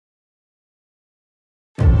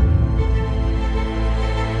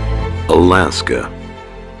Alaska.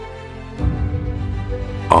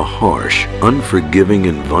 A harsh, unforgiving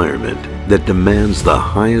environment that demands the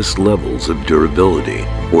highest levels of durability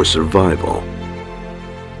for survival.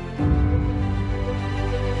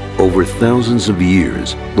 Over thousands of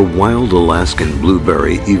years, the wild Alaskan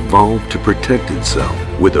blueberry evolved to protect itself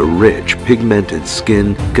with a rich, pigmented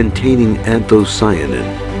skin containing anthocyanin,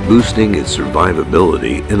 boosting its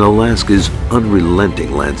survivability in Alaska's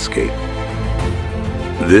unrelenting landscape.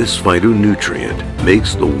 This phytonutrient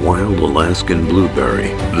makes the wild Alaskan blueberry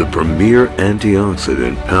the premier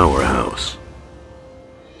antioxidant powerhouse,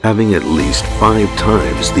 having at least 5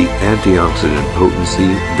 times the antioxidant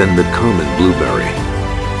potency than the common blueberry.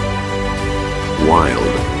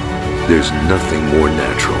 Wild, there's nothing more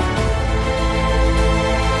natural.